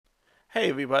Hey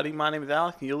everybody, my name is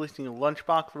Alex and you're listening to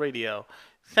Lunchbox Radio.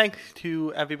 Thanks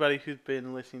to everybody who's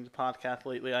been listening to podcasts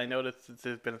lately. I noticed that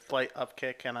there's been a slight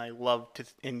upkick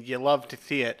and you love to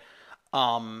see it.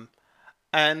 Um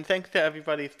and thanks to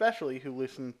everybody especially who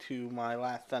listened to my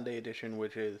last Sunday edition,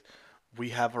 which is We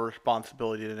Have a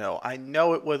Responsibility to Know. I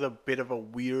know it was a bit of a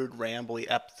weird rambly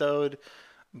episode,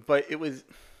 but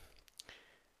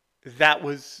that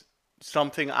was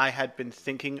something I had been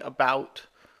thinking about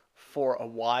for a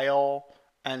while.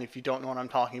 And if you don't know what I'm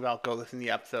talking about, go listen to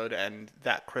the episode, and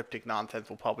that cryptic nonsense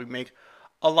will probably make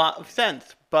a lot of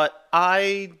sense. But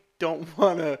I don't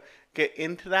want to get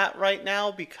into that right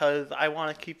now because I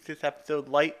want to keep this episode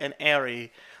light and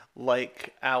airy,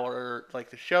 like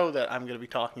the show that I'm going to be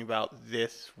talking about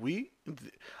this week.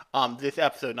 This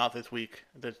episode, not this week.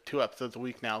 There's 2 episodes a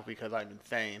week now because I'm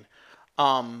insane.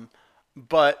 Um,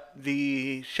 but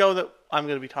the show that I'm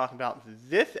going to be talking about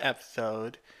this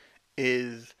episode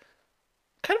is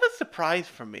kind of a surprise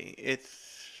for me.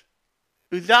 It's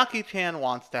Uzaki-chan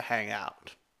Wants to Hang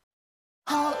Out.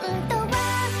 本当は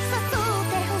誘っ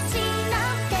てほしいな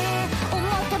んて思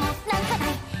ってもなんかな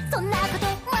いそんなこと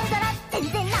まんざら全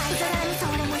然ないさらにそ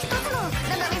れも一つの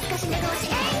斜め透かしネゴシエ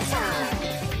ーション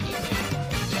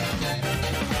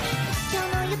今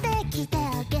日の言ってきてあ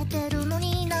げてるの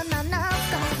になんすか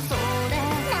それ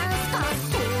なんすか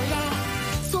それ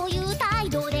そういう態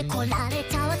度で来られ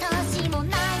ちゃ私もな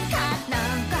んか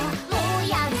もう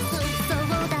やるそう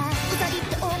だうざりっ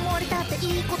て思われたって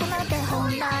いいことなんて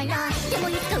本来ないでも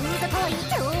言ってうざこいっ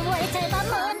て思われちゃえば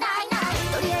問題ない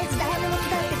とりあえず誰の僕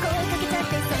だって声かけちゃっ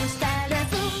てそしたら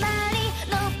すんなり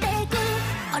乗ってく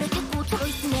あれ結構ちょろい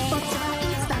っすねこっちはい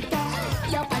つだって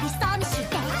やっぱり寂しいっ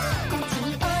てこっち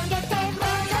においでても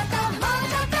うちょっ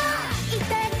と行っ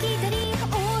たり来たり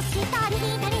押したり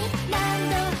引いたり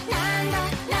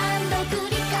何度繰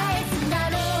り返すんだ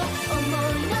ろう思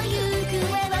いの行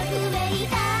方は不明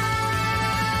だ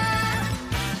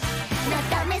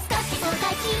ダメすかしそうだ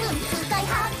気分使い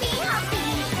ハッピーあ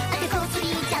てこすり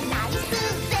じゃないっす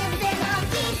全然ハッ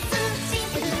ピーっすシン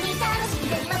プルに楽しん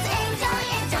でいますエンジョ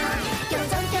イ共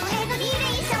存共栄のリレ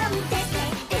ーションですね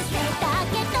だ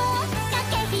けど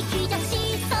駆け引きじゃし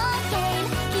そうゲー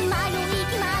ム気まよい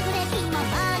気まぐれ気ま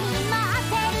まに待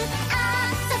ってる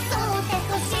誘って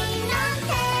ほしいなん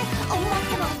て思っ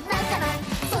てもなんかない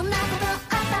そんなこと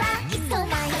あったらいっそ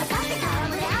ないからかってた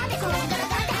まであってこんがら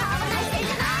がってはまないせい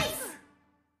じゃないっす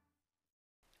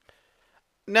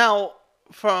Now,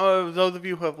 for those of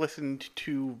you who have listened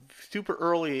to super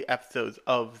early episodes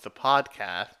of the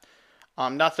podcast,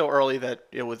 not so early that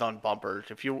it was on bumpers.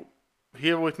 If you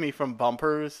hear with me from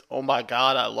bumpers, oh my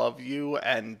god, I love you,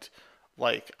 and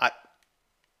like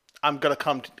I'm gonna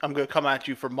come at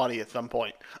you for money at some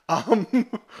point.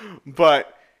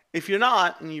 But if you're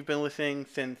not, and you've been listening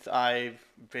since I've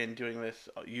been doing this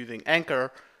using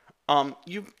Anchor,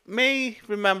 you may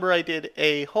remember I did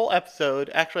a whole episode.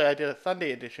 Actually, I did a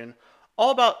Sunday edition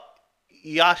all about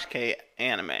Yashike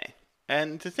anime.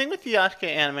 And the thing with Yashike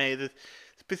anime is it's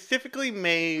specifically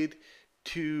made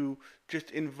to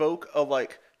just invoke a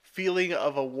feeling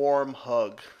of a warm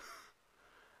hug.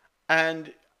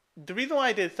 And the reason why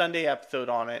I did a Sunday episode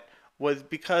on it was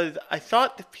because I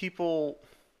thought that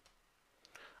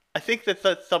I think that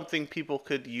that's something people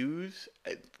could use,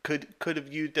 could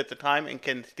have used at the time and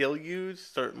can still use,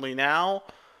 certainly now,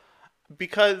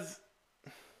 because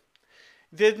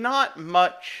there's not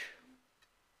much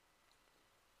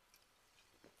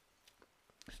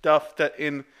stuff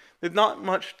there's not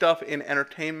much stuff in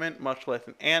entertainment, much less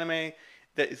in anime,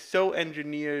 that is so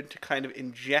engineered to kind of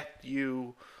inject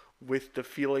you with the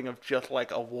feeling of just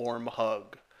like a warm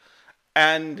hug.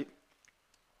 And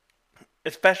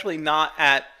especially not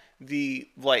at the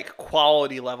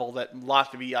quality level that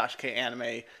lots of Yashike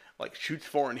anime shoots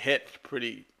for and hits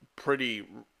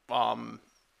um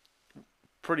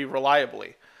pretty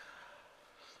reliably.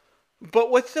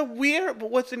 But what's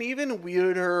an even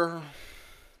weirder,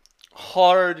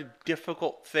 hard,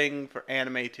 difficult thing for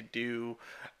anime to do,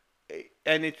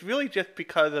 and it's really just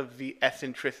because of the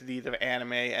eccentricities of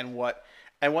anime and what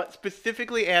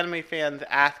specifically anime fans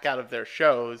ask out of their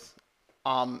shows,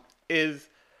 is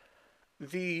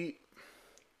the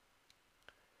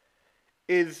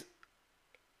is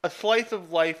a slice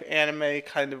of life anime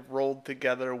kind of rolled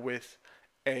together with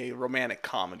a romantic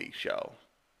comedy show.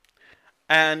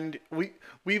 And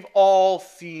we've all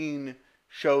seen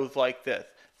shows like this.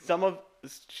 Some have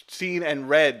seen and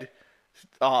read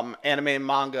anime and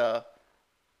manga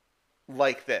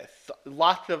like this.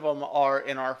 Lots of them are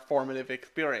in our formative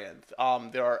experience.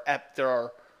 There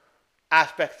are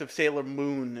aspects of Sailor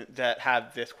Moon that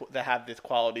have this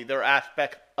quality. There are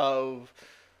aspects of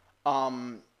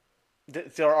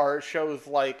there are shows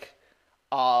like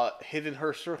Hidden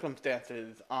Her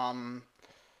Circumstances,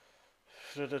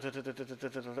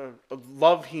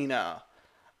 Love Hina.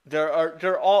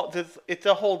 They're all this. It's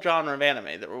a whole genre of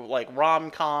anime. That were like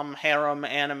rom com, harem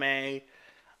anime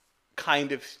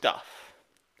kind of stuff.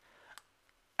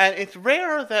 And it's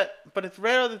rare that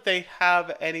they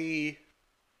have any.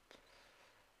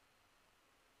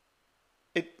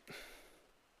 It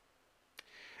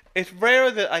it's rare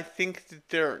that I think that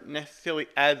they're necessarily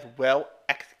as well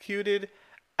executed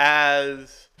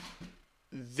as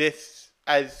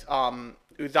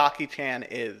Uzaki-chan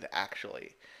is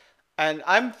actually. And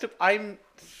I'm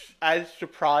as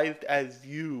surprised as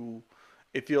you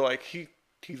if you're like he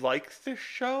likes this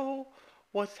show.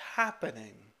 What's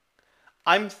happening?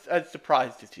 I'm as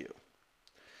surprised as you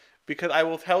because I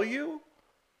will tell you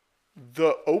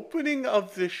the opening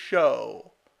of this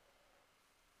show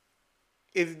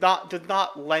does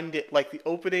not lend it like the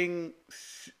opening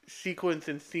sequence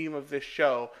and theme of this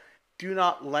show do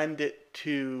not lend it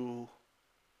to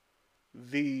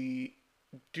the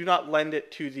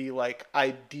like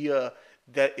idea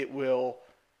that it will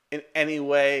in any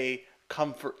way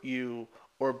comfort you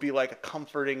or be like a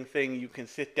comforting thing you can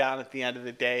sit down at the end of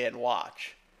the day and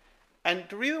watch. And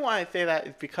the reason why I say that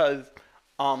is because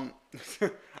um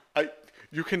I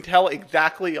you can tell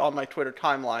exactly on my Twitter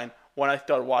timeline when I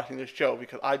started watching this show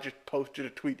because I just posted a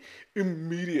tweet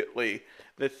immediately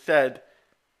that said,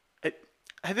 "Has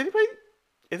anybody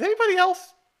is anybody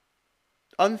else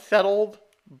unsettled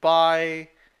by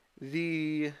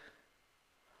the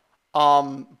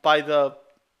by the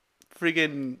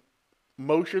friggin'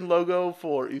 motion logo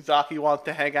for Uzaki Wants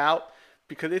to Hang Out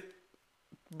because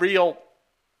real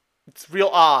it's real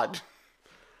odd."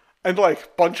 And like a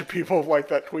bunch of people like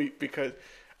that tweet because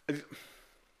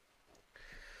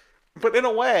but in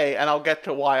a way, and I'll get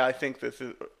to why I think this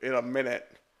is in a minute,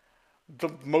 the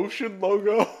motion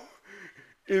logo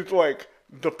is like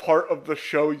the part of the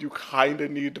show you kind of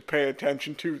need to pay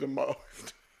attention to the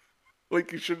most.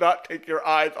 Like you should not take your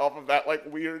eyes off of that like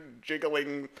weird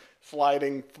jiggling,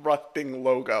 sliding, thrusting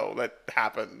logo that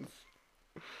happens.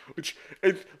 Which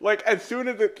it's like as soon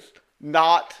as it's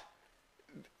not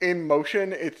in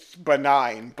motion, it's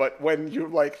benign. But when you're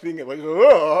like seeing it, like,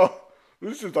 oh,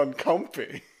 this is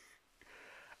uncomfy.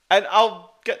 And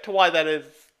I'll get to why that is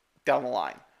down the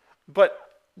line. But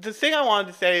the thing I wanted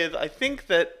to say is I think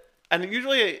that, and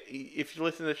usually if you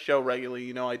listen to the show regularly,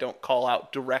 you know I don't call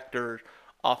out directors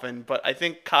often, but I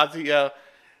think Kazuya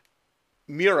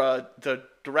Mira, the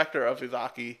director of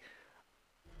Uzaki,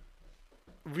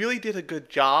 really did a good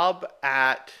job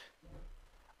at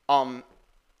um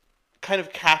kind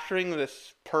of capturing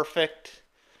this perfect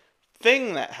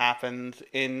thing that happens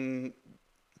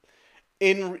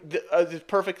this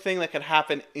perfect thing that can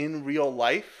happen in real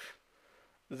life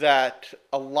that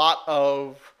a lot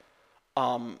of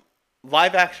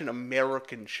live action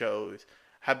American shows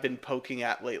have been poking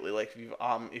at lately. Like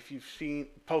if you've seen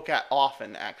poke at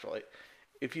often actually,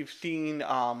 if you've seen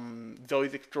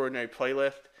Zoe's Extraordinary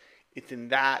Playlist, it's in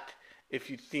that. If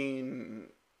you've seen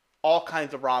all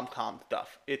kinds of rom com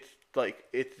stuff, it's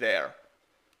there.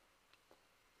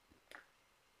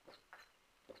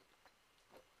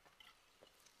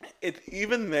 It's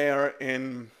even there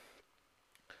in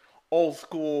old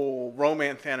school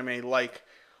romance anime like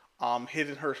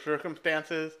Hidden Her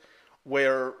Circumstances,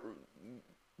 where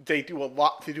they do a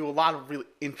lot of really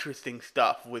interesting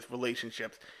stuff with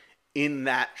relationships in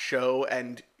that show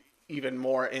and even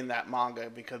more in that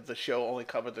manga because the show only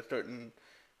covers a certain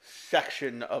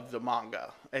section of the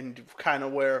manga and kind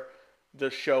of where the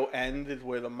show ends is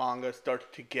where the manga starts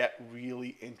to get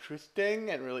really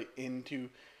interesting and really into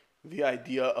the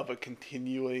idea of a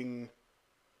continuing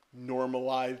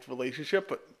normalized relationship.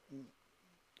 But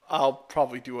I'll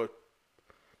probably do a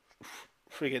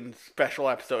freaking special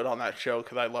episode on that show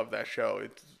because I love that show.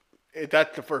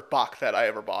 That's the first box set I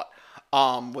ever bought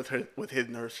with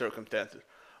Hidden Her Circumstances.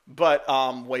 But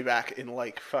way back in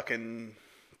like fucking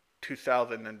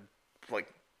 2000 and like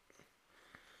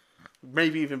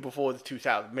maybe even before the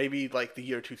 2000, maybe like the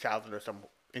year 2000 or some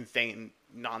insane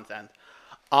nonsense.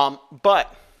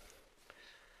 But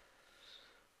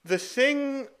the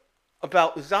thing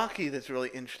about Uzaki that's really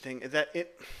interesting is that it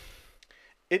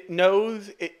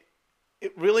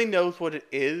really knows what it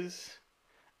is,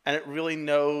 and it really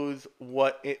knows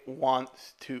what it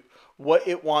wants to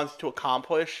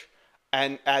accomplish,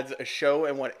 and as a show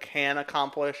and what it can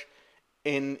accomplish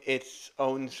in its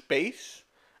own space,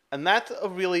 and that's a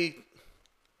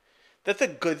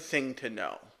good thing to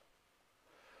know.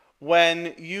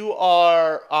 When you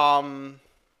are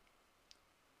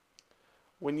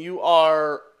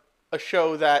a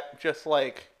show that just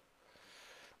like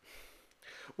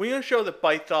when you're a show that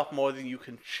bites off more than you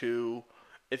can chew,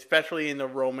 especially in the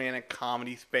romantic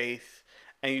comedy space,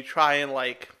 and you try and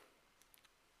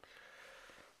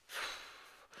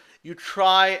you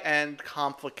try and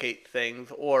complicate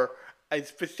things, or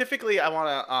specifically, I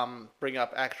want to bring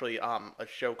up actually a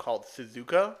show called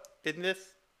Suzuka in this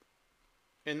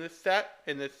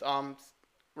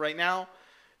right now.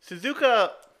 Suzuka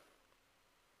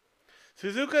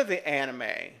the anime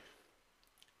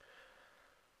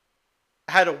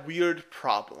had a weird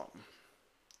problem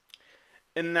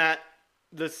in that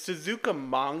the Suzuka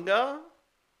manga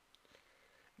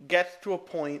gets to a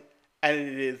point and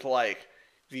it is like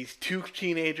these two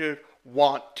teenagers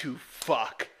want to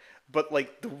fuck, but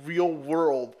like the real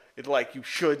world is like you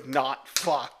should not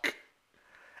fuck,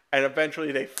 and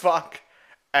eventually they fuck,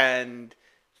 and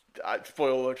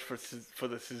spoiler for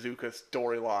the Suzuka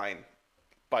storyline,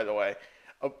 by the way.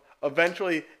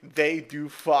 Eventually they do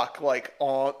fuck, like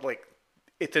on like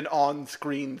it's an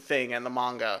on-screen thing in the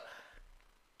manga,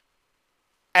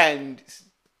 and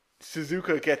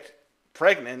Suzuka gets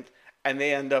pregnant, and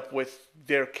they end up with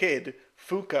their kid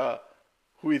Fuka,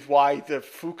 who is why the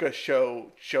Fuka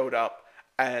show showed up,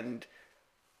 and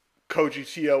Koji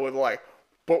Seo was like,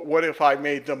 but what if I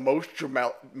made the most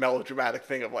melodramatic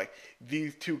thing of like,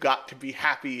 these two got to be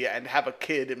happy and have a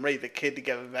kid and raise a kid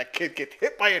together, and that kid gets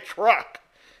hit by a truck.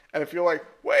 And if you're like,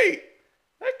 wait,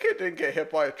 that kid didn't get hit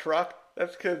by a truck,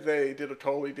 that's because they did a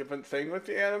totally different thing with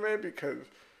the anime, because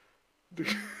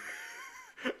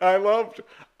I loved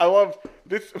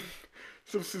this.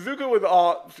 So Suzuka was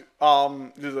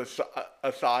on, this is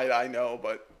a side I know,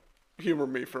 but humor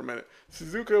me for a minute.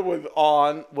 Suzuka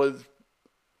was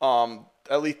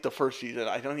at least the first season,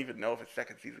 I don't even know if its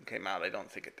second season came out, I don't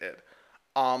think it did,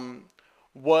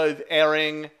 was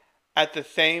airing at the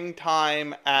same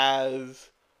time as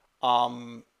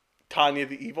Tanya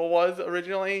the Evil was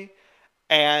originally,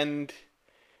 and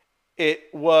it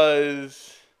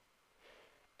was...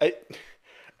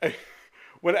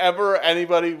 whenever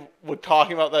anybody was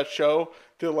talking about that show,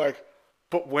 they're like,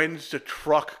 but when's the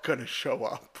truck gonna show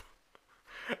up?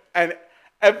 And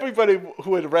everybody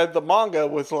who had read the manga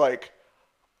was like,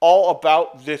 all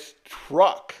about this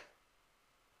truck.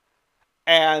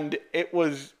 And it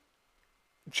was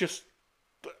just,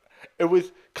 it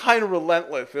was kind of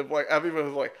relentless. It, like, everybody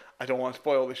was like, I don't want to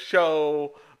spoil the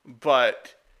show,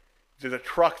 but there's a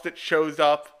truck that shows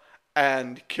up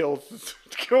and kills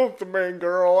the main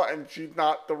girl, and she's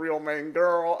not the real main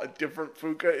girl. A different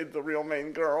Fuka is the real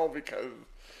main girl because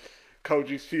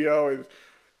Koji Seo is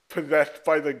possessed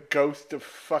by the ghost of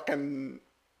fucking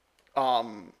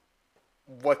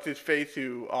what's his face,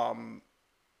 who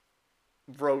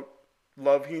wrote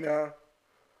Love Hina,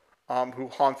 who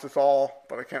haunts us all,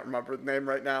 but I can't remember his name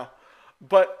right now.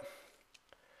 But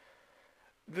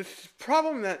this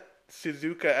problem that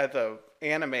Suzuka as a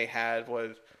anime had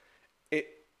was,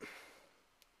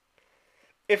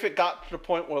 if it got to the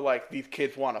point where like these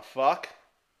kids want to fuck,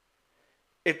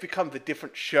 it becomes a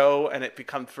different show and it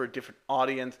becomes for a different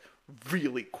audience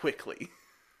really quickly.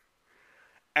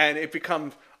 And it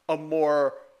becomes a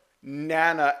more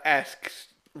Nana-esque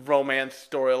romance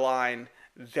storyline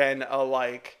than a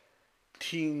like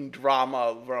teen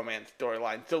drama romance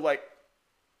storyline. So like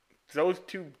those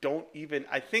two don't even,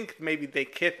 I think maybe they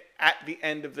kiss at the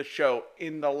end of the show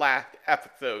in the last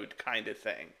episode kind of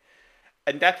thing.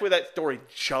 And that's where that story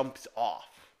jumps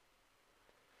off.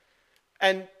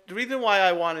 And the reason why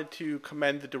I wanted to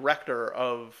commend the director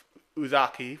of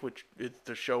Uzaki, which is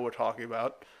the show we're talking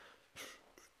about,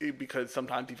 because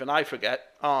sometimes even I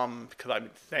forget, because I'm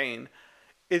insane,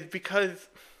 is because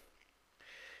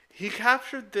he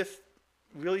captured this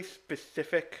really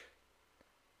specific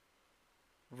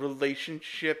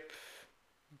relationship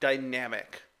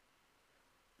dynamic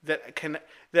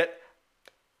that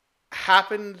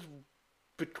happens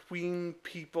between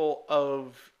people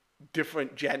of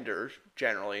different genders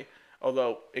generally,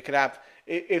 although it could have,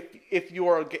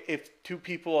 if two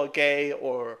people are gay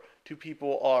or two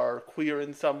people are queer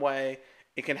in some way,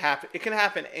 it can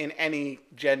happen in any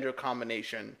gender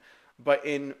combination, but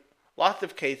in lots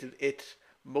of cases it's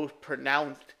most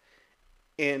pronounced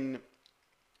in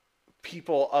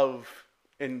people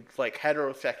in like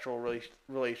heterosexual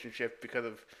relationships because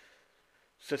of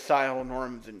societal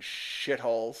norms and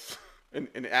shitholes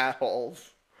and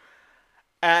assholes.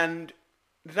 And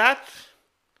that's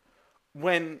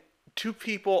when two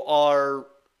people are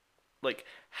like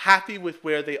happy with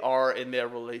where they are in their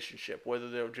relationship, whether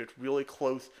they're just really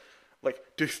close, like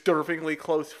disturbingly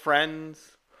close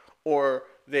friends, or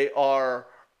they are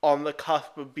on the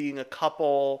cusp of being a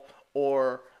couple,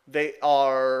 or they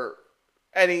are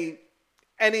any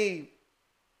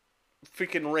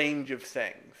freaking range of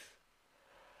things.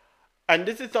 And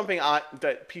this is something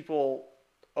that people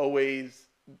always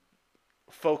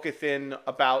focus in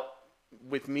about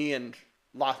with me and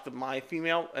lots of my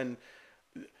female, and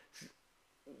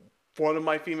one of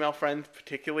my female friends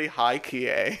particularly, hi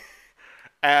Kie,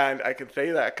 and I can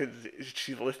say that because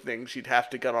she's listening. She'd have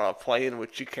to get on a plane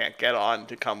which she can't get on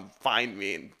to come find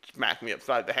me and smack me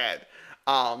upside the head.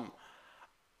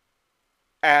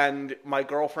 And my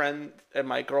girlfriend and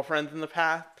my girlfriends in the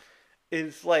past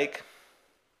is like,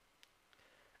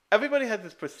 everybody has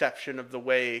this perception of the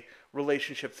way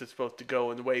relationships are supposed to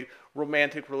go and the way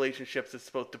romantic relationships are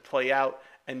supposed to play out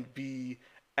and be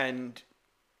and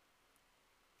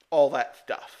all that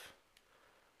stuff.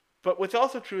 But what's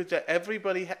also true is that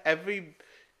everybody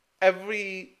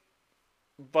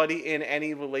in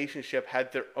any relationship has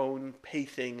their own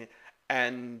pacing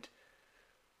and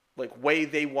like way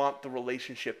they want the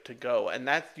relationship to go, and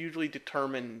that's usually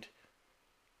determined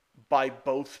by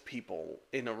both people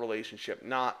in a relationship,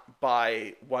 not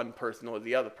by one person or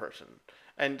the other person.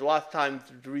 And a lot of times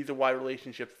the reason why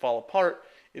relationships fall apart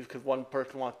is because one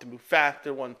person wants to move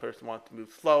faster, one person wants to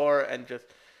move slower, and just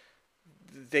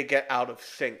they get out of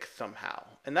sync somehow.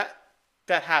 And that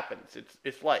happens.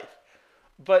 It's life.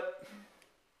 But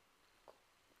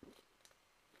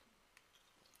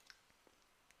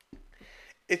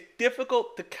it's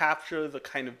difficult to capture the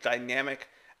kind of dynamic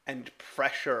and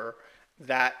pressure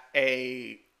that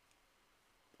a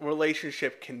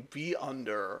relationship can be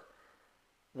under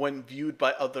when viewed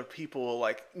by other people.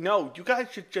 Like, no, you guys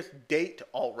should just date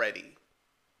already.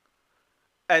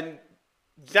 And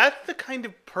that's the kind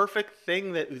of perfect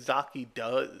thing that Uzaki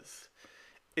does,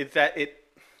 is that it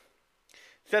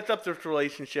sets up this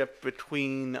relationship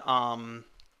between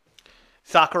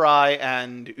Sakurai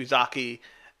and Uzaki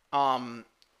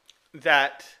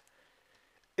that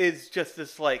is just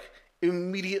this like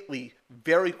immediately,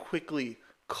 very quickly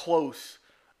close,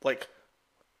 like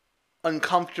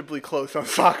uncomfortably close on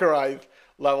Sakurai's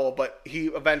level, but he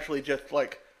eventually just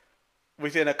like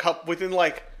within a couple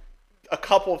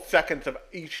of seconds of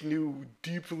each new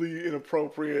deeply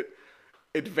inappropriate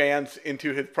advance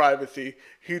into his privacy,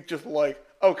 he's just like,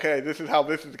 okay, this is how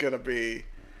this is gonna be.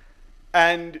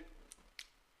 And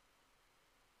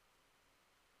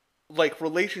like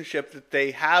relationships that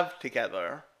they have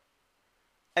together,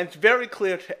 and it's very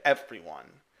clear to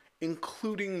everyone,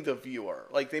 including the viewer.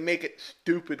 Like, they make it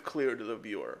stupid clear to the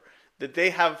viewer that they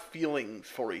have feelings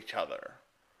for each other.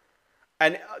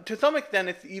 And to some extent,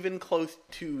 it's even clear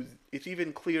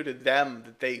to them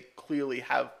that they clearly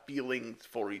have feelings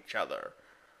for each other.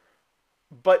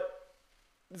 But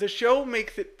the show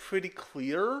makes it pretty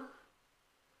clear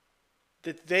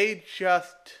that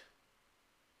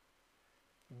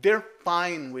they're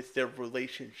fine with their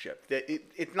relationship. That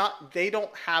it's not, they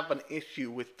don't have an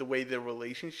issue with the way their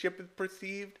relationship is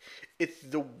perceived. It's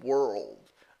the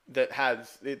world that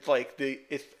has, it's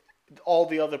all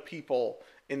the other people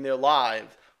in their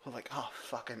lives who are like, oh,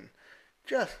 fucking,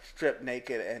 just strip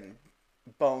naked and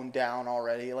bone down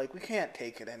already. Like, we can't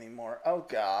take it anymore. Oh,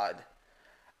 God.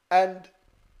 And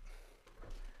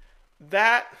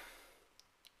that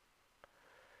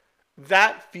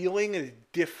feeling is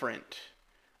different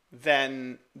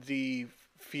than the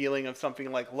feeling of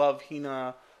something like Love,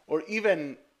 Hina, or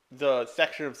even the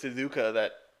section of Suzuka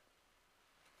that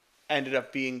ended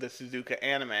up being the Suzuka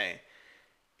anime.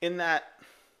 In that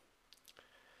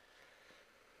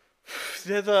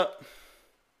there's a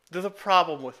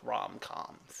problem with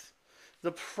rom-coms.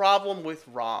 The problem with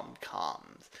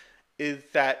rom-coms is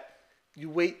that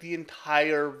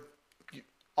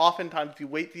oftentimes you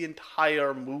wait the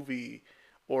entire movie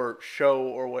or show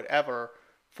or whatever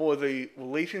for the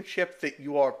relationship that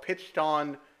you are pitched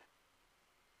on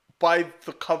by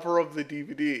the cover of the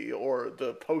DVD or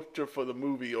the poster for the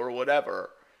movie or whatever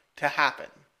to happen.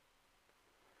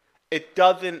 It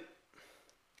doesn't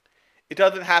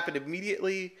happen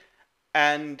immediately,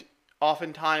 and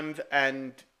oftentimes,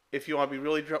 and if you want to be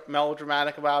really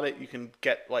melodramatic about it, you can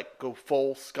go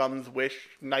full Scum's Wish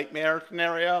nightmare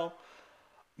scenario.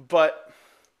 But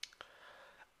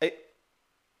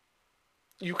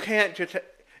you can't just...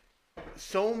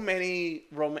 So many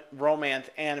romance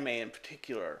anime in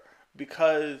particular,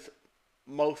 because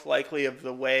most likely of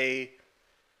the way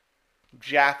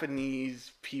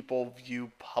Japanese people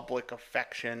view public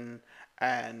affection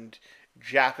and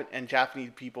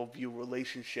Japanese people view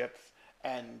relationships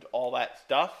and all that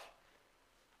stuff,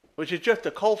 which is just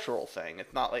a cultural thing.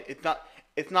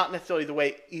 It's not necessarily the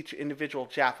way each individual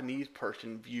Japanese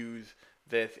person views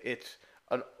this. It's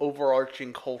an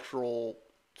overarching cultural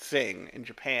thing in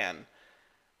Japan.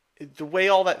 The way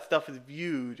all that stuff is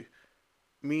viewed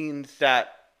means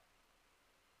that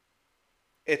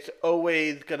it's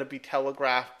always going to be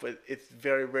telegraphed, but it's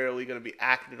very rarely going to be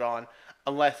acted on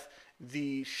unless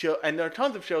the show. And there are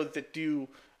tons of shows that do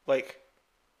like,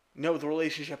 no, the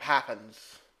relationship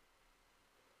happens.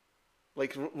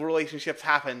 Like relationships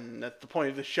happen. That's the point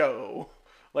of the show.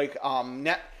 Like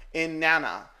in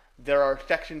Nana, there are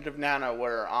sections of Nana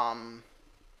where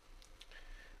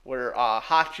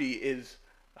Hachi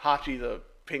the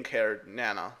pink-haired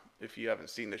Nana. If you haven't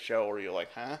seen the show, or you're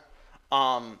like, huh?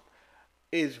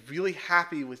 Is really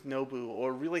happy with Nobu,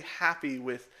 or really happy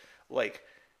with like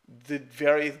the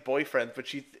various boyfriends.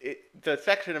 But the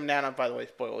section of Nana, by the way,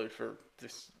 spoilers for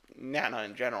this Nana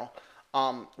in general,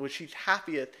 which she's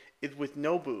happiest is with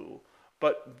Nobu,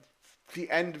 but the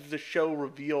end of the show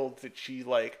reveals that she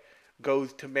like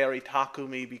goes to marry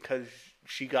Takumi because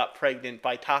she got pregnant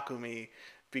by Takumi,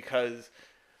 because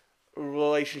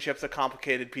relationships are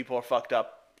complicated, people are fucked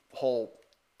up,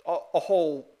 a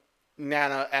whole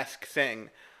Nana-esque thing.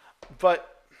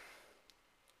 But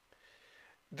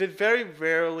that very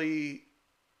rarely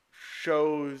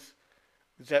shows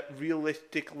that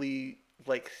realistically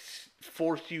like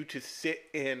force you to sit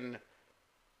in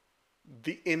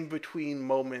the in-between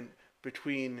moment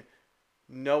between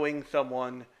knowing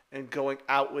someone and going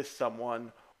out with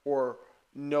someone, or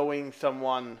knowing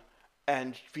someone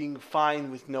and being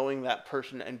fine with knowing that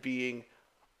person and being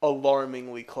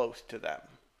alarmingly close to them.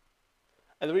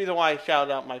 And the reason why I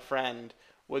shouted out my friend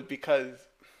was because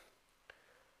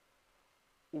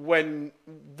when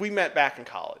we met back in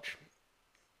college,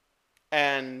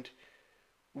 and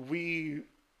we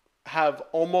have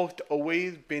almost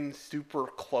always been super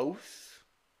close,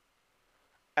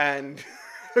 and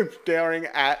I'm staring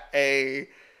at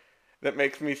that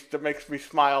makes me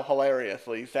smile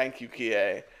hilariously. Thank you,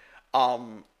 Kie.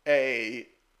 A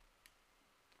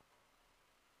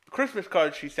Christmas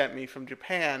card she sent me from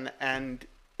Japan, and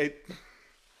it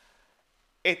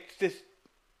is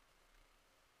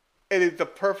the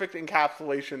perfect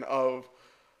encapsulation of,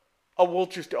 oh, we'll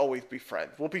just always be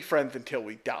friends. We'll be friends until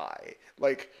we die.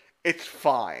 Like, it's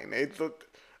fine.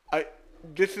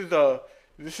 This is a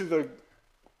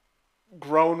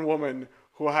grown woman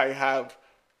who I have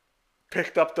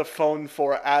picked up the phone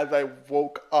for as I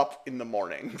woke up in the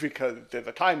morning, because there's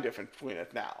a time difference between us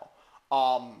now.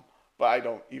 But I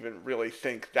don't even really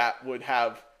think that would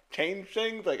have changed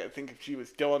things. Like, I think if she was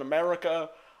still in America,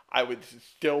 I would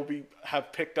still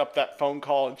have picked up that phone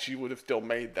call, and she would have still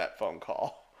made that phone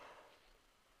call.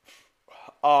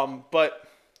 But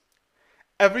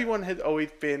everyone has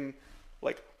always been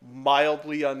like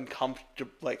mildly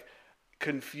uncomfortable, like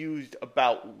confused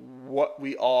about what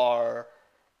we are,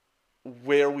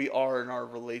 where we are in our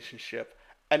relationship.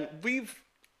 And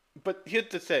but here's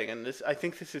the thing, and I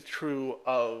think this is true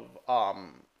of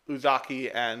Uzaki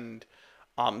and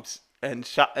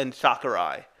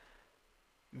Sakurai.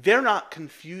 They're not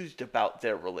confused about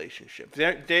their relationship.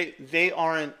 They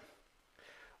aren't,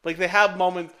 like, they have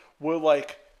moments where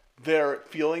like their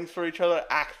feelings for each other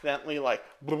accidentally like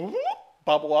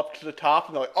bubble up to the top,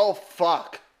 and they're like, oh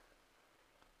fuck.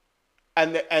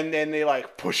 And then they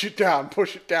like push it down,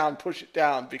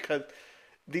 because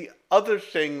the other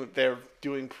thing that they're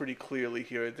doing pretty clearly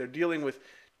here is they're dealing with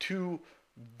two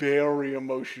very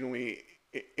emotionally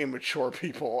immature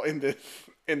people in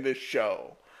this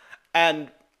show.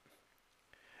 And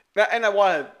I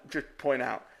want to just point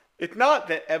out, it's not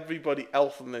that everybody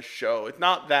else in this show, it's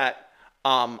not that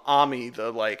Ami,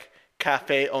 the like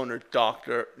cafe owner's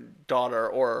daughter,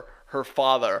 or her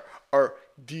father, are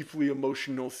deeply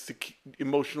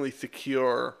emotionally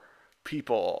secure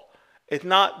people. It's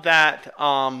not that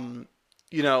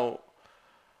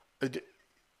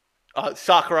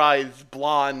Sakurai's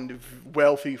blonde,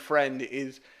 wealthy friend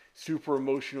is super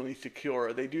emotionally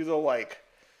secure. They do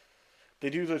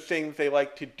the things they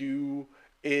like to do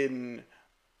in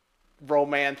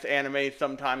romance anime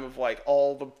sometime, of like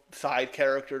all the side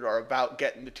characters are about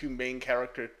getting the two main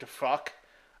characters to fuck.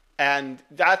 And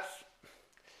that's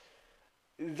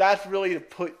really to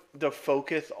put the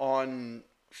focus on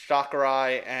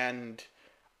Sakurai and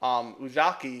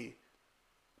Uzaki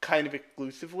kind of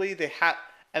exclusively. They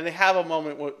have a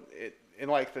moment in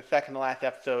like the second to last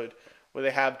episode where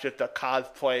they have just a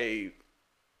cosplay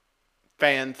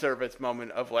fan service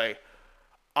moment of like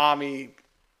Ami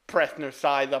pressing her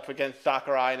sides up against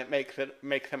Sakurai, and it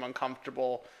makes him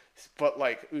uncomfortable. But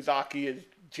like Uzaki is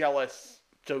jealous,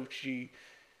 so she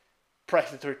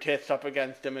presses her tits up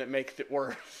against him, and it makes it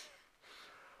worse.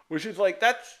 Which is like,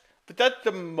 that's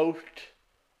the most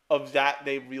of that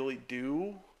they really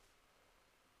do.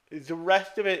 The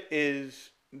rest of it is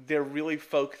they're really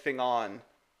focusing on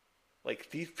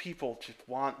Like, these people just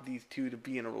want these two to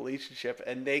be in a relationship,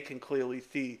 and they can clearly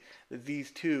see that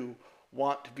these two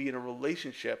want to be in a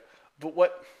relationship. But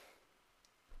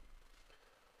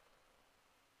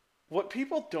what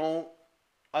people don't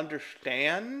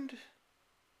understand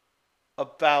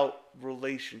about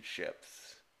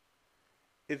relationships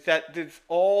is that there's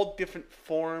all different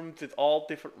forms, there's all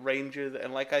different ranges,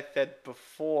 and like I said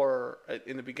before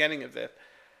in the beginning of this,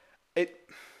 it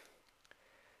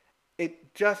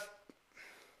just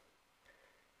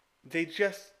they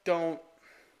just don't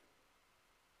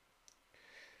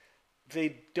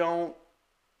they don't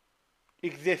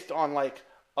exist on like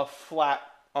a flat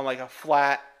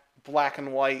black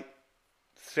and white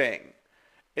thing.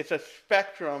 It's a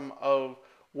spectrum of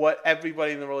what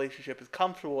everybody in the relationship is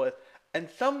comfortable with, and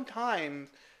sometimes,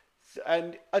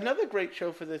 and another great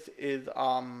show for this is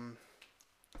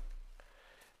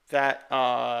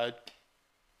that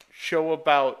show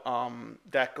about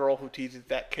that girl who teases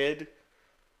that kid.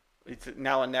 It's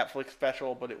now a Netflix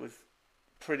special, but it was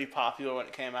pretty popular when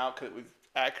it came out because it was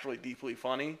actually deeply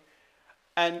funny.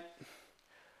 And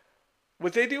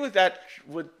what they do with that,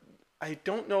 I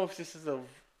don't know if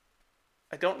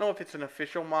I don't know if it's an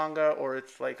official manga or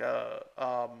it's like a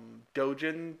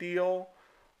doujin deal,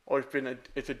 or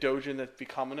it's a doujin that's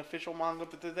become an official manga.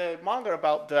 But there's a manga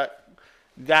about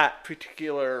that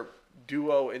particular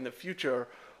duo in the future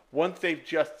once they've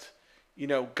just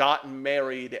gotten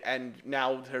married and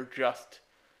now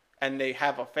they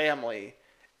have a family.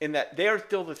 In that they're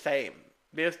still the same.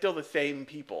 They're still the same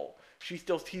people. She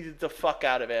still teases the fuck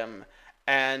out of him,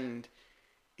 and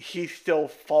he still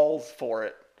falls for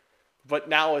it. But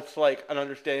now it's like an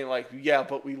understanding, like, yeah,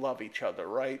 but we love each other,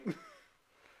 right?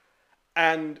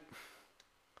 And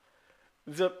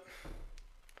the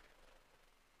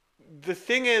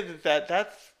thing is that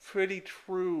that's pretty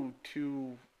true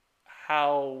to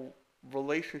how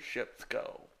relationships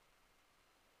go.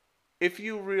 If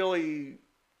you really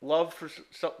love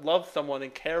someone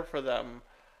and care for them,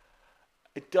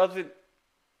 it doesn't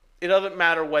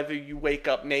matter whether you wake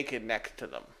up naked next to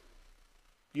them.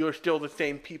 You're still the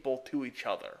same people to each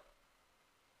other.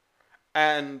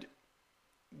 And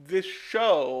this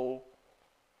show,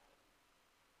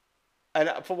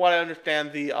 and from what I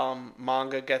understand, the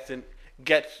manga gets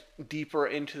deeper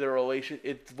into the relation.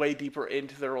 It's way deeper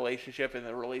into the relationship and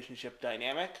the relationship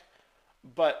dynamic.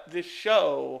 But this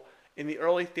show, in the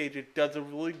early stages, does a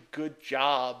really good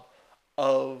job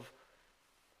of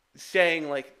saying,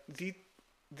 like,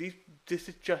 this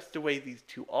is just the way these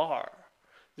two are.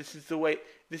 This is the way.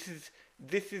 This is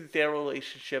their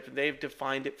relationship, and they've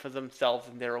defined it for themselves,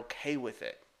 and they're okay with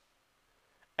it.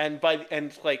 And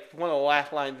it's like one of the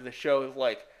last lines of the show is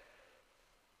like,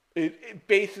 it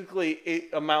basically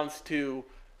amounts to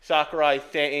Sakurai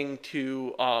saying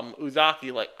to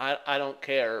Uzaki, like, I don't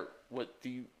care what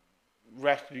the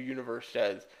rest of the universe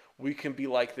says. We can be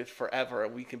like this forever,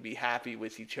 and we can be happy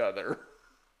with each other.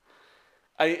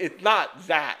 It's not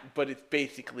that, but it's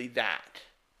basically that.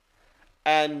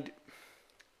 And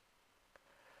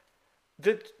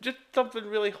there's just something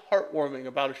really heartwarming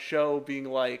about a show being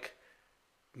like,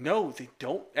 no, they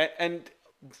don't. And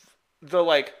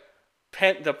the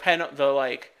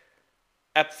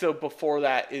episode before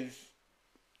that is,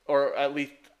 or at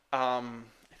least I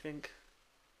think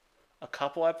a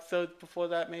couple episodes before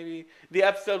that, maybe the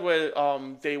episode where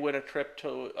they win a trip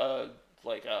to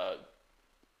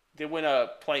they win a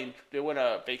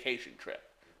vacation trip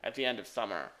at the end of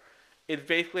summer. It's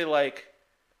basically like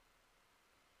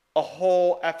a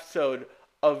whole episode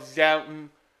of them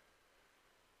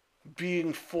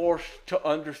being forced to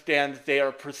understand that they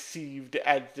are perceived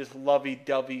as this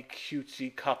lovey-dovey,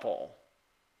 cutesy couple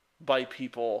by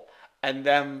people, and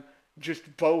them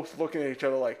just both looking at each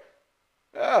other like,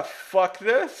 fuck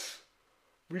this.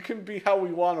 We can be how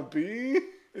we want to be,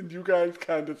 and you guys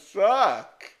kind of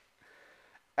suck.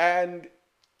 And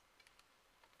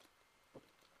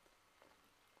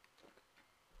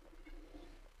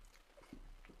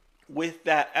with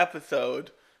that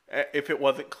episode, if it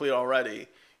wasn't clear already,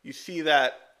 you see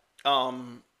that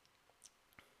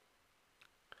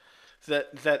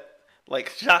like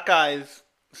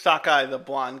Sakai, the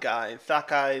blonde guy,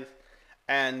 Sakai's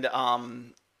and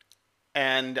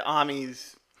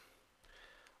Ami's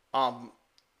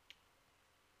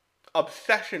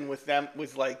obsession with them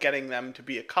was like getting them to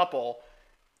be a couple.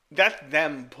 That's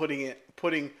them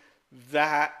putting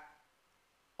that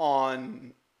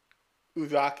on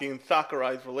Uzaki and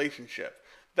Sakurai's relationship.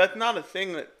 That's not a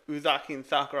thing that Uzaki and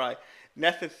Sakurai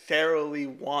necessarily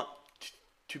want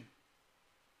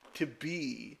to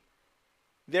be.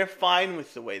 They're fine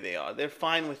with the way they are. They're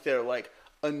fine with their like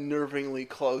unnervingly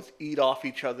close, eat off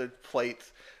each other's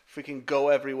plates, freaking go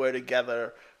everywhere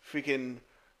together, freaking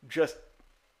just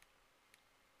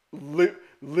live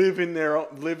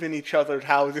in each other's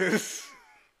houses.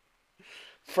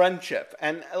 Friendship.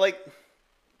 And like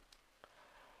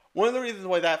one of the reasons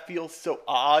why that feels so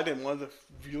odd, and one of the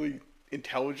really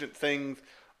intelligent things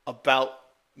about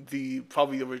the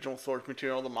probably the original source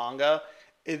material of the manga,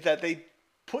 is that they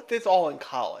put this all in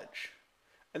college.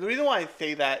 And the reason why I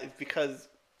say that is because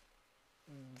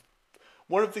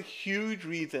one of the huge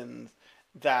reasons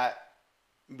that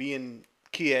me and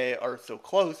Kie are so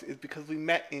close is because we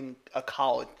met in a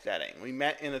college setting. We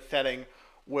met in a setting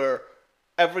where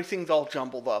everything's all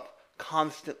jumbled up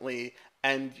constantly,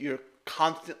 and you're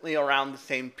constantly around the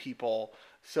same people.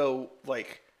 So,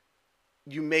 like,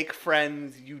 you make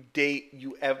friends, you date,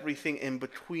 you everything in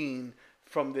between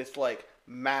from this, like,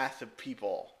 mass of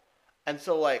people. And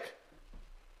so, like,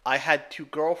 I had 2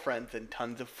 girlfriends and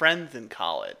tons of friends in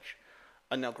college.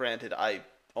 And now, granted, I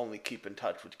only keep in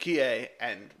touch with Kie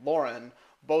and Lauren,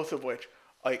 both of which,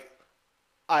 like,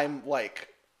 I'm,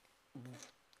 like,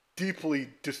 deeply,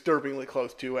 disturbingly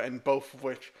close to, and both of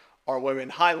which are women.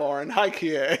 Hi, Lauren. Hi,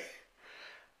 Kie.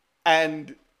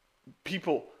 And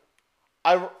people,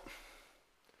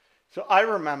 so I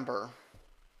remember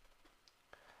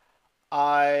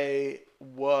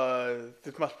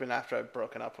this must have been after I'd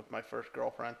broken up with my first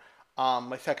girlfriend.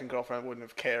 My second girlfriend wouldn't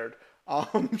have cared.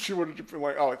 She would have just been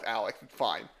like, oh, it's Alex, it's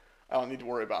fine. I don't need to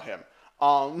worry about him.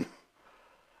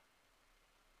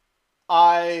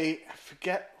 I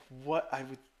forget what I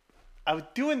was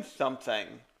doing something.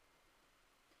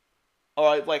 Or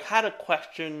I, like, had a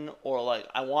question, or, like,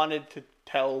 I wanted to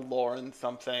tell Lauren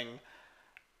something.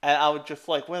 And I was just,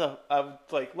 like, I was,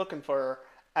 like, looking for her.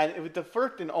 And it was the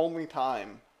first and only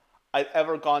time I'd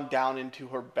ever gone down into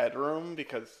her bedroom,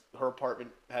 because her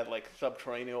apartment had, like,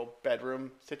 subterranean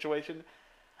bedroom situation.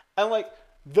 And, like,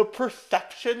 the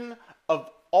perception of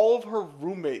all of her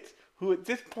roommates, who at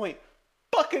this point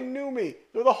fucking knew me.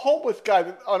 There was a homeless guy,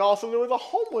 and also there was a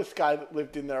homeless guy that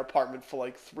lived in their apartment for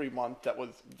like 3 months. That was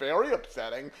very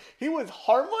upsetting. He was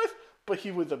harmless, but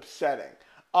he was upsetting.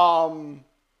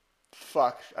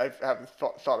 Fuck, I haven't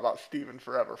thought about Steven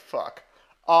forever. Fuck.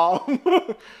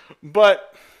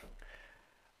 But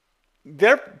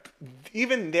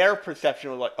even their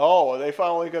perception was like, oh, are they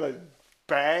finally gonna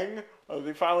bang? Are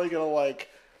they finally gonna, like,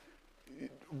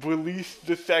 release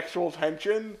the sexual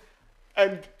tension?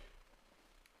 And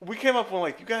we came up with,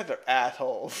 like, you guys are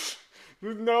assholes.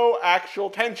 There's no actual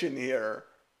tension here.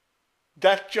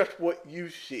 That's just what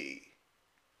you see.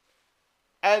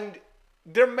 And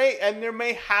there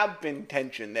may have been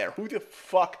tension there. Who the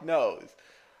fuck knows?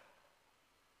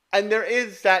 And there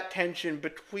is that tension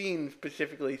between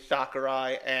specifically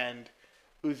Sakurai and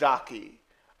Uzaki.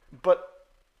 But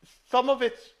some of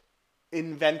it's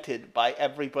invented by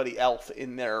everybody else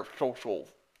in their social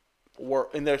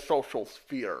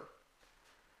sphere.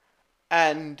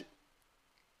 And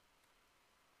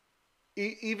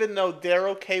even though they're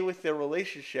okay with their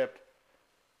relationship,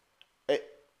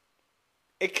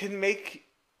 it can make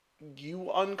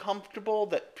you uncomfortable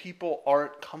that people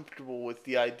aren't comfortable with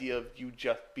the idea of you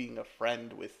just being a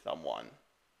friend with someone.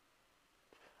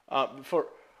 For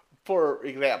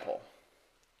example,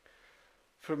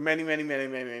 for many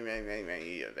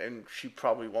years, and she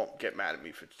probably won't get mad at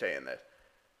me for saying this,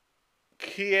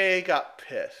 Kie got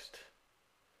pissed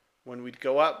when we'd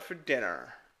go out for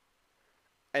dinner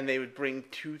and they would bring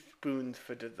 2 spoons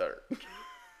for dessert.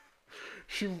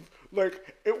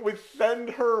 It would send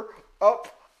her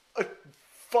up a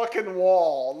fucking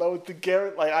wall. That was the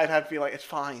guarantee. Like, I'd have to be like, it's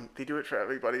fine. They do it for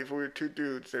everybody. If we were 2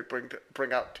 dudes, they'd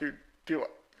bring out two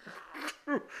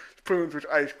spoons with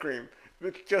ice cream.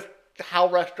 It's just how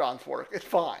restaurants work. It's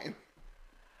fine.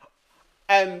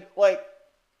 And, like,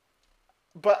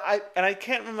 but I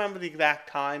can't remember the exact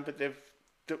time, but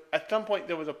at some point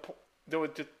there was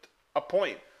just a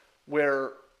point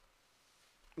where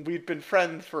we'd been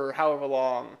friends for however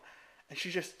long, and she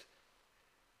just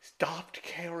stopped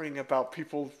caring about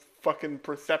people's fucking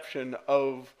perception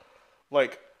of,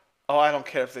 like, oh, I don't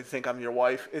care if they think I'm your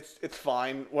wife. It's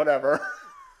fine, whatever.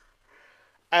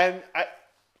 And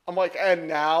I'm like, and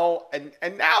now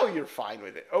you're fine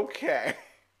with it, okay?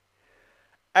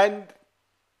 And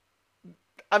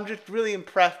I'm just really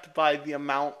impressed by the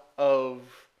amount of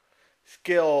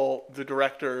skill the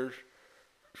director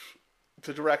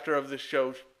of this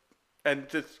show and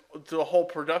the whole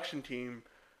production team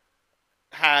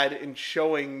had in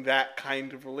showing that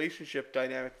kind of relationship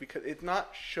dynamic, because it's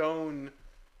not shown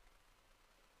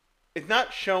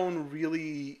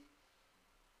really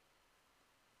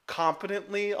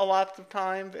competently a lot of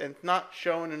times, and it's not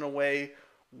shown in a way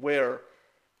where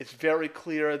it's very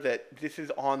clear that this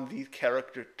is on these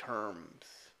character terms,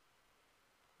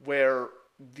 where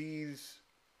these,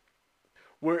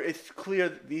 where it's clear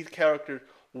that these characters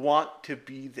want to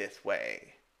be this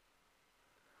way.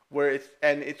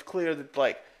 And it's clear that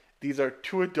like these are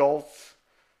two adults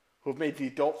who have made the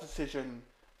adult decision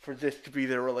for this to be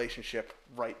their relationship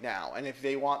right now. And if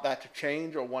they want that to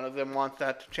change, or one of them wants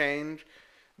that to change,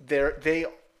 they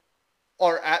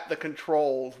are at the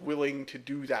controls willing to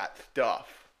do that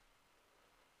stuff.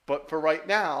 But for right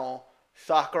now,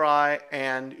 Sakurai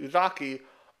and Uzaki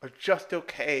are just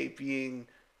okay being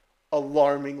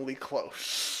alarmingly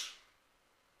close.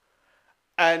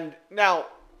 And now,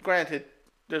 granted,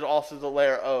 there's also the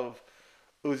layer of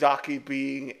Uzaki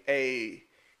being a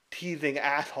teasing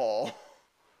asshole,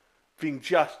 being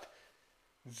just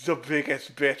the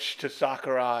biggest bitch to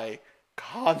Sakurai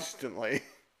constantly.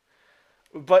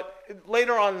 But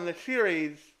later on in the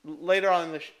series, later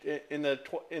on in the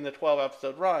 12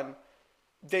 episode run,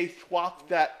 they swapped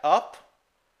that up,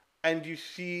 and you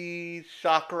see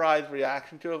Sakurai's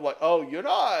reaction to it, like, "Oh, you're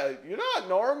not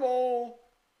normal.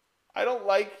 I don't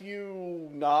like you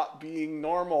not being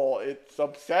normal. It's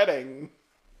upsetting.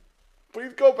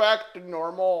 Please go back to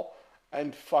normal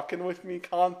and fucking with me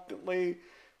constantly.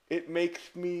 It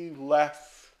makes me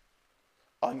less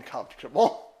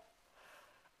uncomfortable."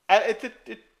 And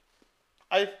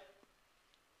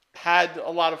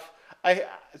I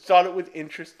thought it was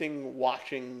interesting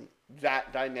watching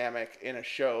that dynamic in a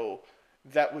show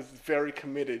that was very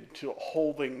committed to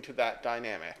holding to that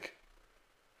dynamic.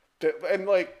 And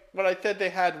like when I said they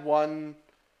had one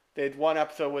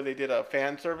episode where they did a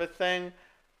fan service thing,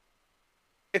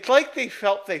 it's like they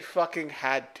felt they fucking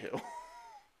had to.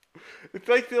 It's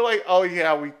like they're like, "Oh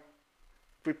yeah,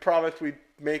 we promised we'd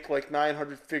make like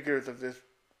 900 figures of this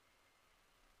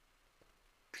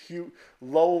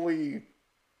lowly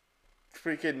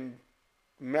freaking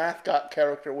mascot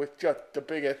character with just the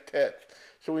biggest tits.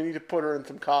 So we need to put her in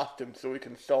some costumes so we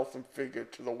can sell some figures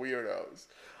to the weirdos."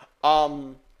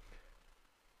 And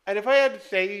if I had to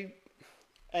say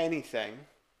anything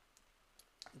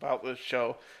about this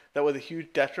show that was a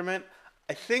huge detriment,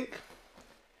 I think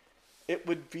it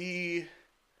would be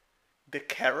the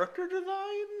character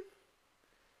design.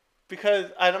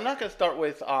 Because I'm not going to start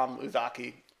with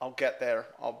Uzaki. I'll get there.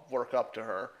 I'll work up to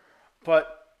her.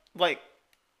 But, like,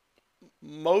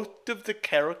 most of the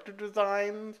character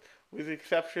designs, with the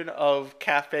exception of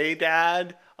Cafe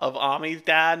Dad, of Ami's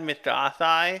dad, Mr.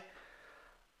 Asai,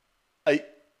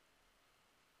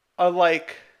 are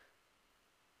like,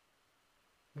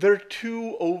 they're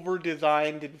too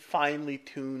over-designed and finely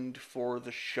tuned for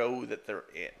the show that they're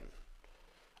in.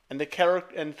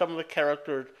 And some of the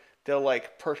characters, their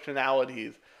like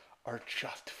personalities are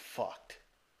just fucked.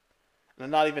 And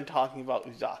I'm not even talking about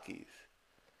Uzaki's.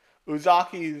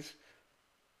 Uzaki's,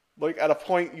 like, at a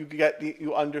point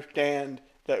you understand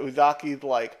that Uzaki's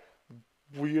like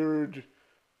weird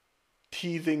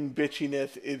teasing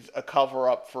bitchiness is a cover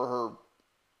up for her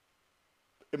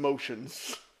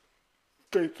emotions,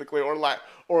 basically, or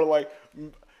like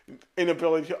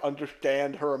inability to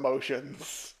understand her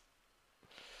emotions.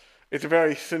 It's a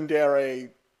very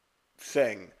tsundere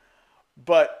thing.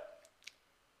 But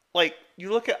like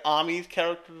you look at Ami's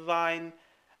character design,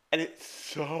 and it's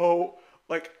so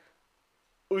like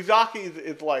Uzaki's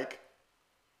is like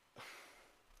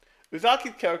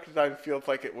Uzaki's character design feels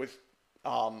like it was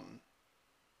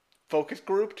focus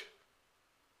grouped.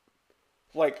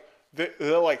 Like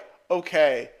they're like,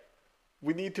 okay,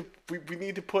 we need to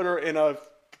put her in a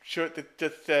shirt that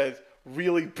just says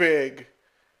really big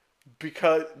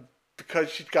because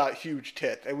she's got huge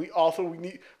tits. And we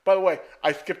need, by the way,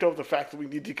 I skipped over the fact that we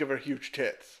need to give her huge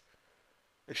tits.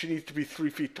 And she needs to be 3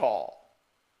 feet tall.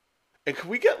 And can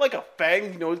we get like a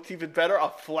fang? You know it's even better? A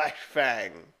flesh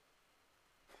fang.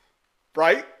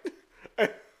 Right?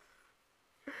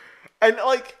 And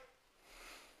like,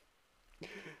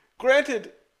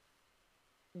 granted,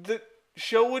 the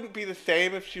show wouldn't be the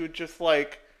same if she was just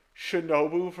like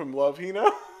Shinobu from Love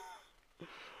Hina.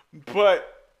 But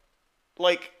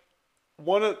like,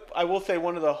 I will say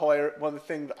one of the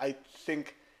things I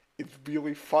think is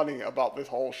really funny about this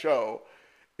whole show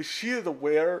is she is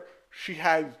aware she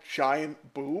has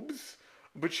giant boobs,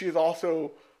 but she is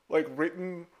also like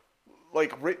written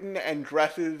and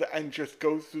dresses and just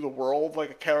goes through the world like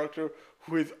a character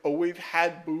who has always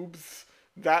had boobs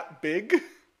that big.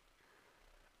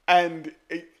 And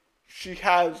she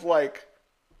has like,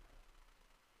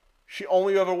 she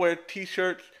only ever wears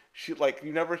t-shirts. She like,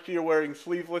 you never see her wearing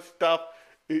sleeveless stuff.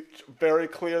 It's very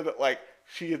clear that like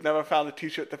she has never found a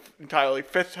t-shirt that entirely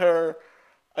fits her.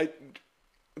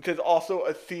 There's also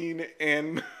a scene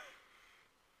in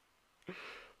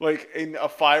like in a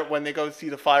fire when they go see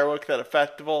the fireworks at a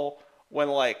festival, when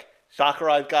like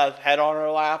Sakurai's got his head on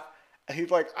her lap, and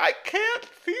he's like, I can't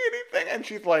see anything, and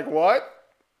she's like, what?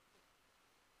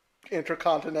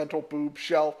 Intercontinental boob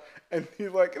shelf, and he's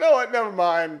like, you know what? Never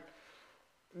mind.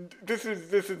 This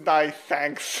is nice,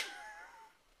 thanks.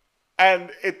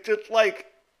 And it's just like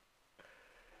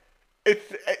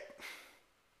it's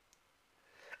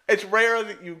it's rare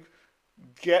that you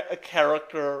get a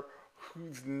character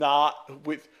who's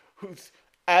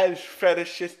as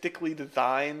fetishistically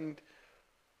designed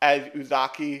as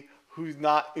Uzaki, who's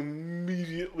not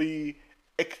immediately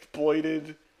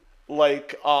exploited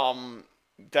like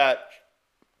that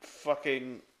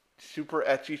fucking super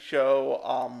ecchi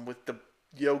show with the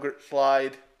yogurt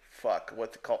slide. Fuck,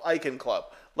 what's it called? Icon Club.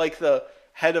 Like the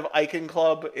head of Icon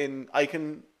Club in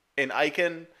Icon,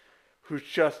 who's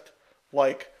just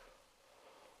like,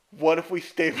 what if we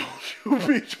staple 2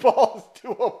 beach balls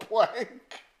to a plank?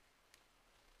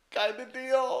 Kind of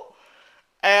deal.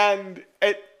 And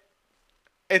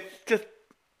it's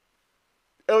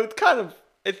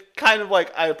kind of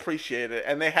like, I appreciate it.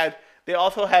 And they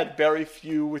also had very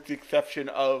few, with the exception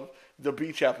of the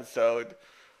beach episode,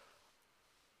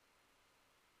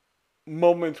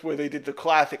 moments where they did the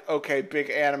classic, okay, big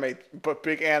anime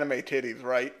titties,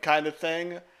 right, kind of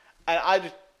thing.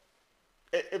 And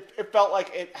it felt like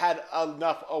it had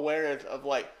enough awareness of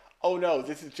like, oh no,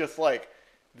 this is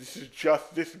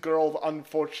just this girl's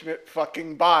unfortunate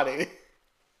fucking body.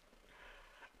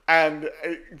 And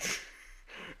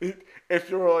if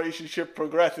your relationship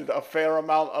progresses, a fair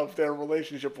amount of their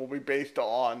relationship will be based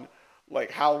on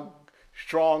like how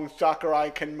strong Sakurai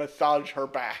can massage her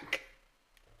back.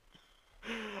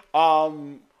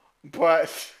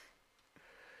 But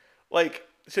like,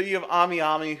 so you have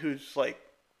Ami, who's like,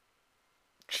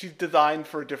 she's designed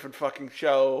for a different fucking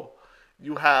show.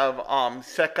 You have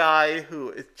Sekai, who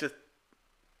is just,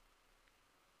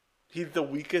 he's the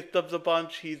weakest of the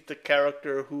bunch. He's the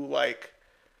character who, like,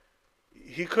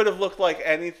 he could have looked like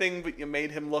anything, but you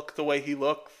made him look the way he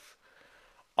looks.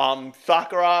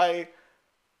 Sakurai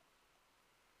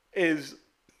is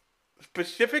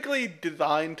specifically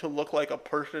designed to look like a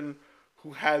person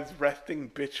who has resting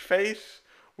bitch face,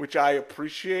 which I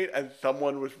appreciate as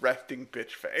someone with resting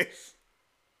bitch face.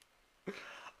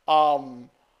 In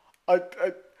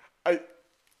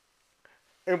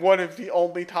one of the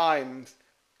only times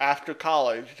after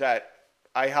college that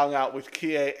I hung out with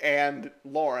Kie and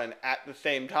Lauren at the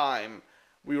same time,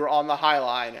 we were on the High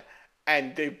Line,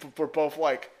 and they were both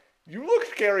like, you look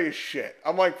scary as shit.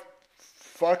 I'm like,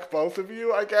 fuck both of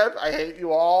you, I guess. I hate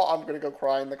you all. I'm gonna go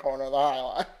cry in the corner of the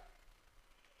High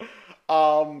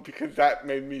Line. Because that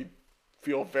made me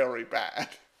feel very bad.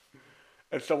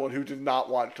 As someone who does not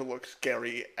want to look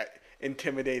scary,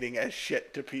 intimidating as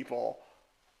shit to people,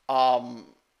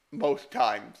 most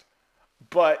times.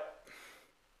 But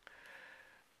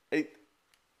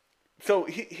so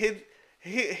him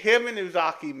and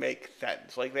Uzaki make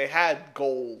sense. Like, they had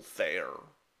goals there.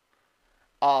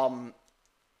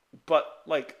 But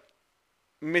like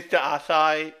Mr.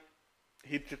 Asai,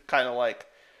 he's just kind of like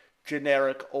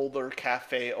generic older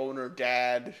cafe owner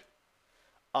dad.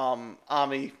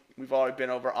 Ami, we've already been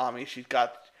over Ami. She's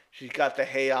got the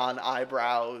Heian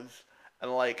eyebrows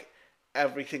and like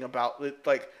everything about it.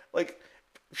 Like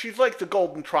she's like the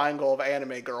golden triangle of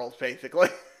anime girls, basically.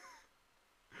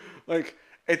 Like,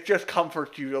 it just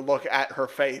comforts you to look at her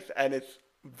face, and it's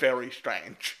very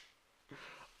strange.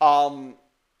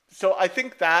 So I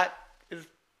think that is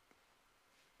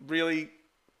really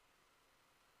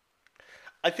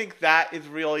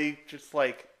just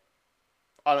like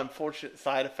an unfortunate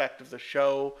side effect of the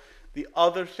show. The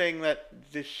other thing that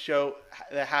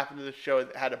happened to the show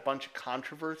that had a bunch of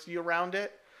controversy around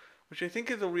it, which I think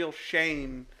is a real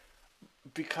shame,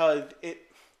 because it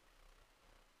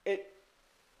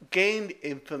gained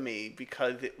infamy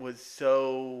because there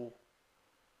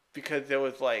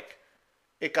was like,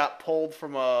 it got pulled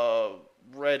from a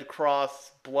Red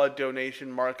Cross blood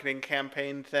donation marketing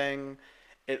campaign thing.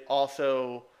 It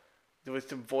also, there was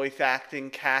some voice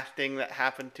acting casting that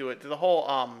happened to it. There's a whole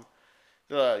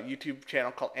the YouTube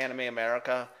channel called Anime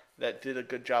America that did a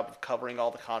good job of covering all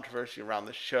the controversy around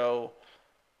the show.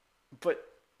 But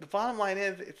the bottom line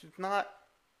is, it's not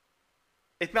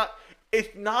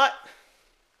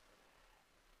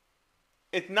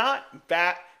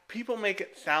bad. People make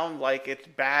it sound like it's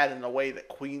bad in the way that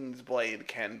Queen's Blade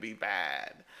can be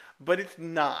bad, but it's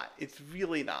not. It's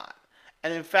really not.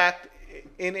 And in fact,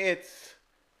 in its,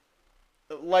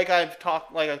 like I've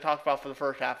talked about for the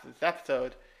first half of this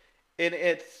episode, in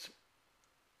its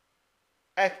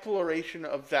exploration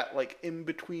of that like in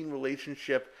between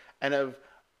relationship and of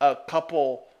a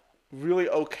couple really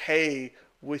okay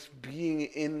with being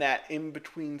in that in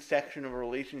between section of a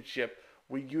relationship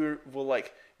where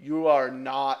you are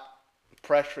not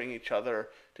pressuring each other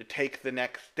to take the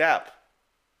next step.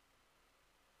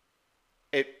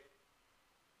 It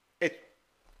it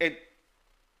it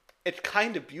it's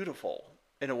kind of beautiful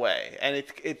in a way, and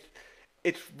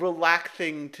it's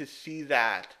relaxing to see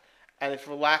that, and it's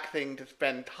relaxing to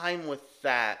spend time with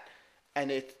that, and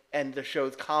the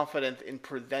show's confidence in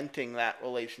presenting that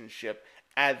relationship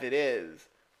as it is.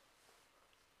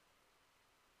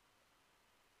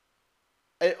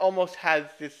 It almost has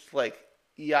this like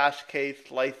Iyashike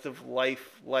slice of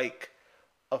life like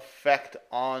effect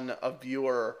on a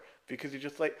viewer because you're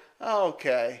just like, oh,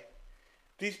 okay,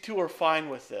 these two are fine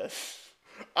with this.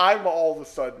 I'm all of a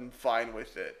sudden fine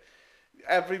with it.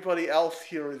 Everybody else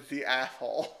here is the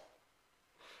asshole.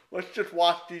 Let's just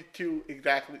watch these two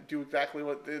do exactly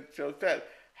what the show said.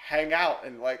 Hang out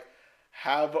and like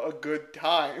have a good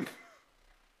time.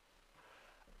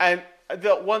 And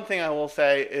the one thing I will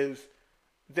say is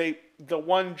the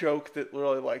one joke that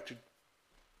really like just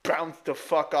bounced the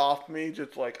fuck off me,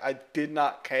 just like I did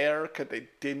not care because they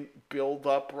didn't build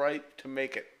up right to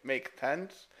make it make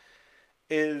sense,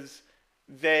 is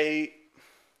they,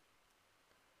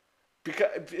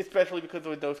 because especially because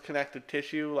of those connective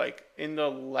tissue, like in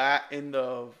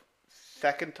the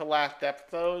second to last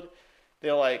episode,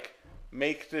 they like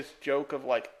make this joke of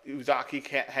like Uzaki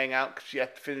can't hang out because she has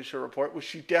to finish her report, which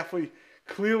she definitely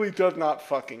clearly does not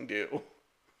fucking do.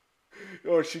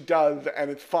 Or she does, and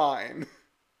it's fine.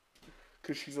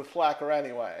 Because she's a slacker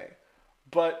anyway.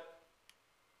 But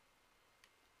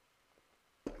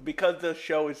because the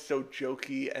show is so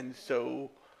jokey and so,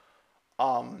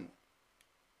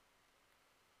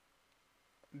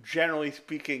 generally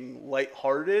speaking,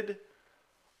 lighthearted,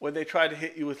 when they try to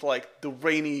hit you with like the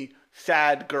rainy,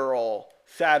 sad girl,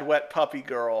 sad wet puppy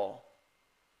girl,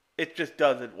 it just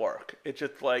doesn't work. It's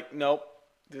just like, nope,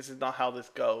 this is not how this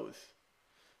goes.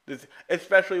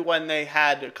 Especially when they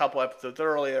had a couple episodes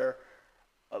earlier,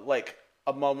 like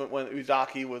a moment when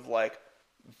Uzaki was like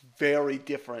very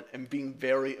different and being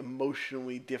very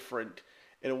emotionally different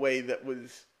in a way that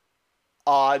was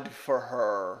odd for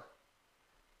her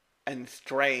and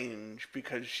strange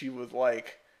because she was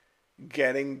like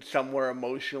getting somewhere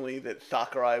emotionally that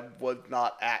Sakurai was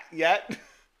not at yet.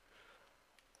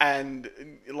 And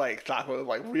like Sakurai was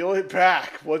like, reel it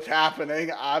back. What's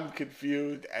happening? I'm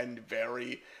confused and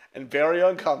very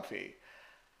uncomfy.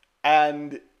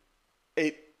 And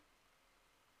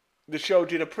the show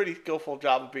did a pretty skillful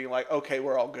job of being like, okay,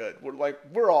 we're all good.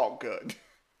 We're all good.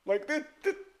 Like this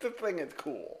thing is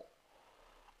cool.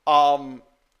 But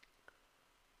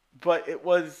it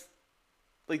was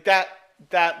like that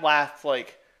last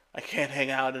like I can't hang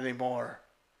out anymore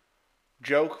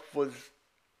joke was,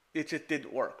 it just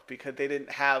didn't work because they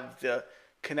didn't have the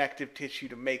connective tissue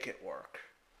to make it work.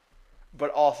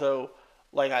 But also,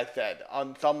 like I said,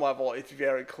 on some level, it's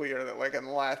very clear that like in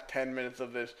the last 10 minutes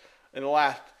of this, in the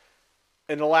last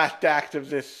act of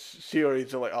this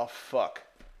series, they're like, oh fuck,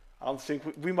 I don't think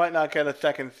we might not get a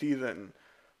second season,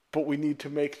 but we need to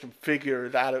make some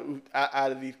figures out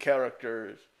of these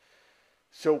characters.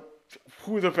 So,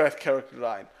 who's the best character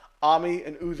design? Ami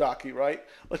and Uzaki, right?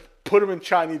 Let's put them in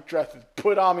Chinese dresses.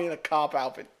 Put Ami in a cop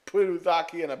outfit. Put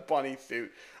Uzaki in a bunny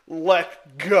suit. Let's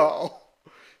go.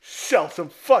 Sell some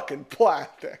fucking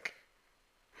plastic.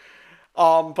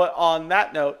 But on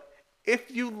that note, if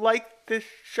you like this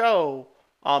show,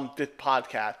 this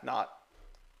podcast, not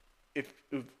if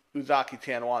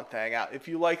Uzaki-chan wants to hang out. If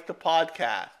you like the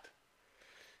podcast,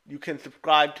 you can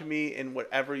subscribe to me in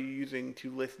whatever you're using to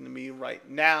listen to me right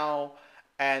now.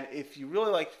 And if you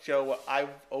really like the show, what I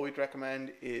always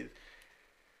recommend is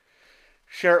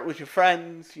share it with your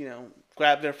friends,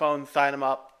 grab their phones, sign them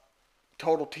up.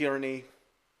 Total tyranny,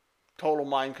 total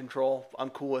mind control.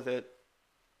 I'm cool with it.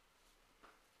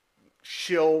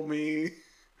 Shill me,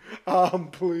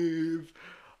 please.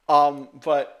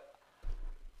 But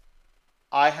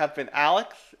I have been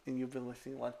Alex, and you've been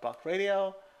listening to Lunchbox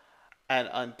Radio. And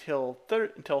until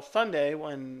Sunday,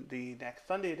 when the next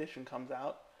Sunday edition comes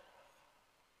out,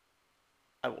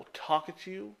 I will talk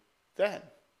to you then.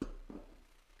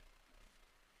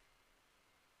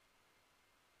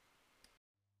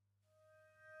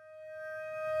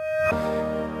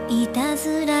 いた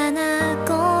ずらな言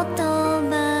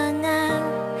葉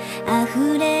が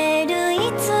溢れるい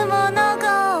つもの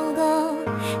午後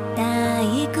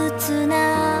退屈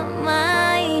な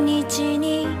毎日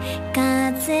に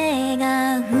風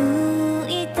が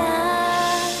吹いた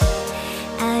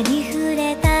ありふ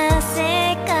れた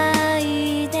世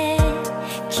界で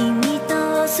君と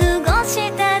過ごし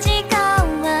た時間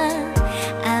は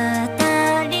あっ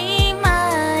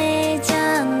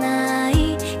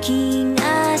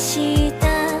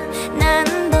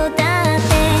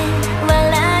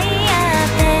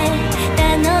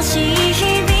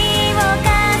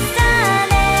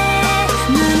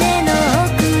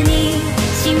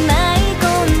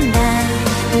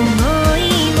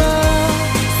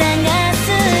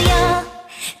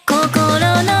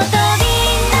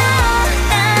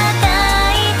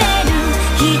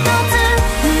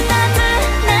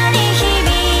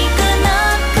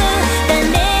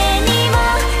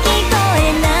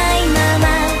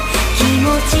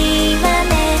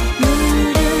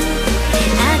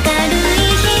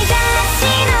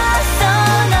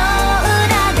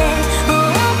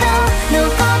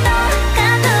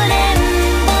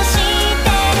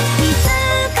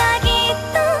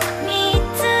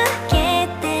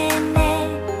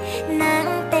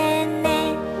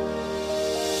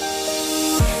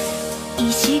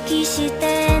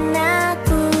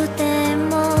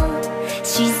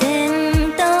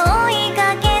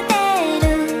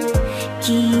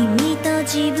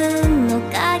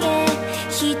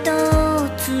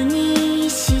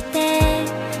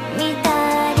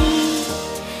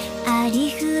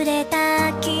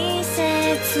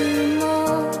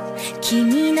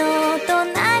君の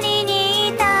隣に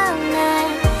いたら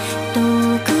特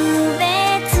別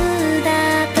だ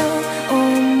と思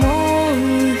う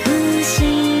不思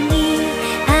議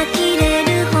呆れる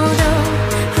ほど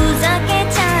ふざけ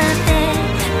ちゃって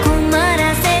困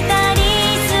らせたり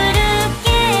する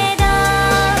けど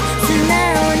素直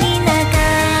になか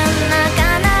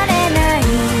なれない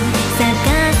逆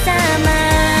さま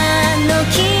の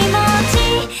気持ち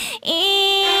言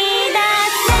い出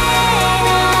せ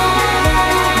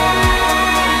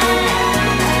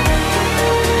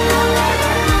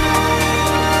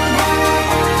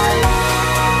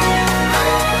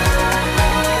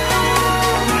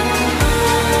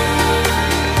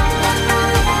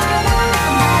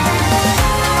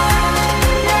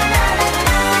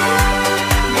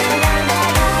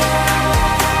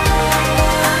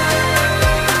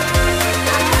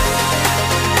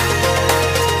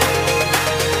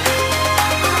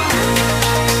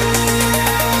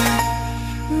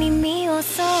耳を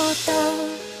そっと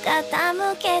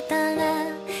傾けたら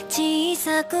小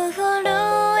さく震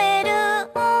える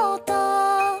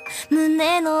音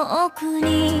胸の奥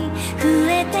に増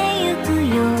えてゆく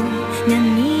よ